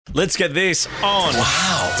Let's get this on.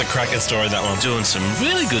 Wow. It's a cracking story, that one. Doing some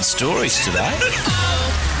really good stories today.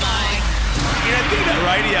 You know, the thing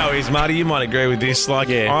about radio is, Marty, you might agree with this. Like,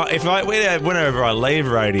 whenever I leave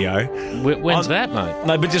radio... When's that, mate?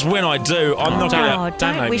 No, but just when I do, I'm not going to...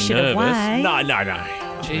 Don't Don't make wish me it nervous. away.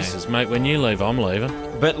 No. Jesus, mate, when you leave, I'm leaving.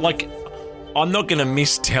 But, like, I'm not going to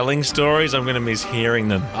miss telling stories. I'm going to miss hearing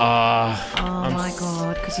them. Oh, my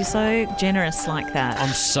God, because you're so generous like that.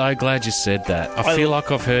 I'm so glad you said that. I feel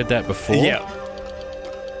like I've heard that before. Yeah.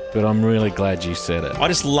 But I'm really glad you said it. I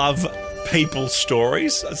just love people's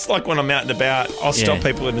stories. It's like when I'm out and about, I'll stop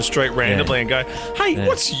people in the street randomly and go, hey,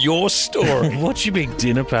 what's your story? What's your big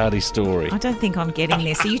dinner party story? I don't think I'm getting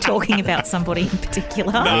this. Are you talking about somebody in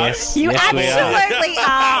particular? No. You Yes, we are. absolutely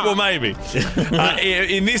are. Well, maybe.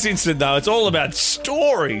 In this instant, though, it's all about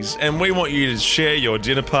stories, and we want you to share your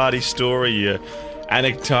dinner party story, your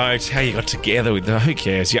anecdotes, how you got together with who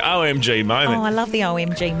cares, your OMG moment. Oh, I love the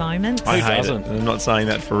OMG moments. I hate doesn't? it. I'm not saying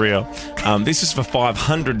that for real. This is for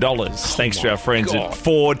 $500, thanks to our friends at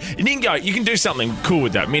Ford. And you can do something cool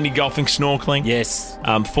with that. Mini golfing, snorkeling. Yes.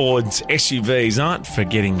 Ford's SUVs aren't for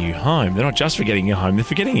getting you home. They're not just for getting you home. They're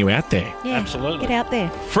for getting you out there. Yeah, Absolutely. Get out there.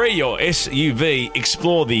 Free your SUV.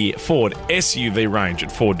 Explore the Ford SUV range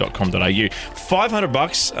at Ford.com.au.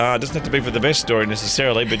 $500. Doesn't have to be for the best story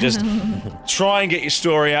necessarily, but just try and get your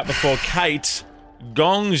story out before Kate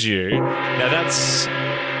gongs you. Now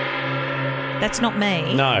That's not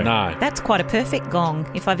me. No. That's quite a perfect gong,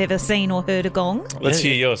 if I've ever seen or heard a gong. Let's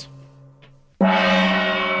hear yours.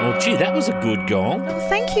 Oh, gee, that was a good gong. Well,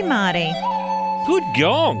 thank you, Marty. Good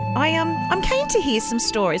gong. I'm keen to hear some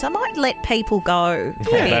stories. I might let people go. a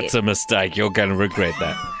bit. That's a mistake. You're going to regret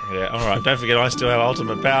that. Yeah, all right. Don't forget, I still have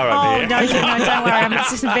ultimate power Oh, over here. no, don't worry. I'm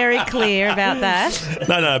just very clear about that.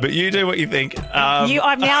 No, but you do what you think.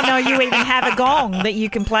 I now know you even have a gong that you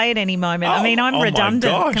can play at any moment. I mean, I'm oh my redundant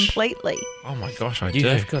gosh. completely. Oh, my gosh, I You do.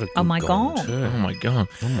 have got a good Oh, my gong. too. Oh, my God.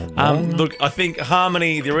 Look, I think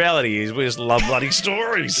Harmony, the reality is we just love bloody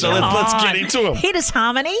stories. So let's get into them. Hit us,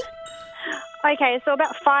 Harmony. Okay, so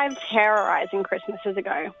about 5 terrorising Christmases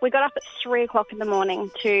ago, we got up at 3 o'clock in the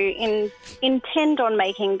morning to intend on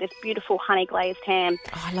making this beautiful honey glazed ham.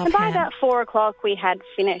 Oh, I love And by ham. about 4 o'clock, we had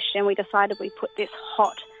finished, and we decided we'd put this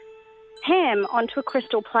hot ham onto a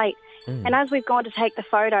crystal plate. And as we've gone to take the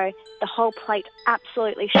photo, the whole plate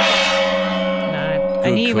absolutely shut. No, I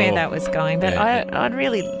Good knew where call. that was going, but Yeah.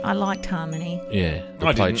 I liked Harmony. Yeah, the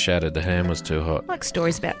I plate didn't. shattered. The ham was too hot. I like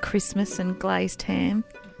stories about Christmas and glazed ham.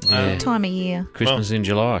 Yeah. Time of year. Christmas in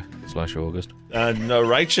July / August. No,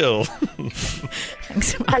 Rachel.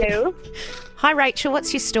 Thanks. Hello. Hi, Rachel.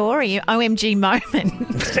 What's your story? Your OMG moment.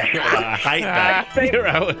 I hate that. Your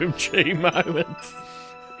OMG moments.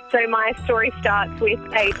 So my story starts with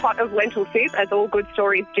a pot of lentil soup, as all good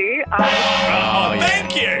stories do.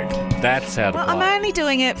 Thank you. That's how to Well, play. I'm only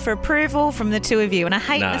doing it for approval from the two of you, and I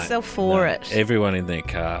hate myself for it. Everyone in their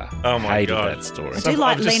car Oh, my hated God. that story. I do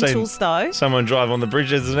like I've just seen lentils, though. Someone drive on the bridge.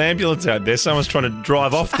 There's an ambulance out there. Someone's trying to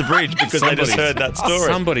drive off the bridge because they just heard that story.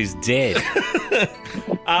 Somebody's dead.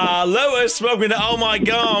 Lewis, welcome to Oh My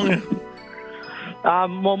Gong.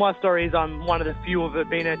 Well, my story is I'm one of the few of it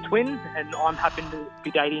being a twin, and I'm happen to be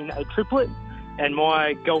dating a triplet, and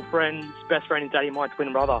my girlfriend's best friend is dating my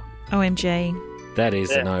twin brother. OMG. That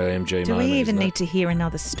is an OMG Do moment. we even isn't it? need to hear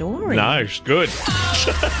another story? No, it's good.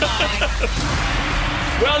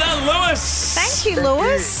 Well done, Lewis. Thank you,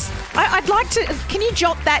 Lewis. I'd like to... Can you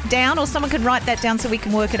jot that down, or someone can write that down so we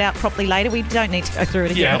can work it out properly later? We don't need to go through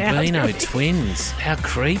it again. now, do Albino we? twins. How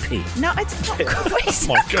creepy. No, it's not creepy.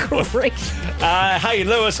 my God. Creepy. Hey,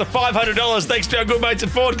 Lewis, for $500 thanks to our good mates at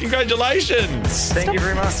Ford. Congratulations. Thank you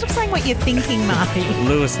very much. Stop saying what you're thinking, Marty.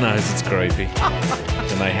 Lewis knows it's creepy.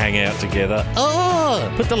 And they hang out together.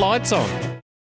 Oh, put the lights on.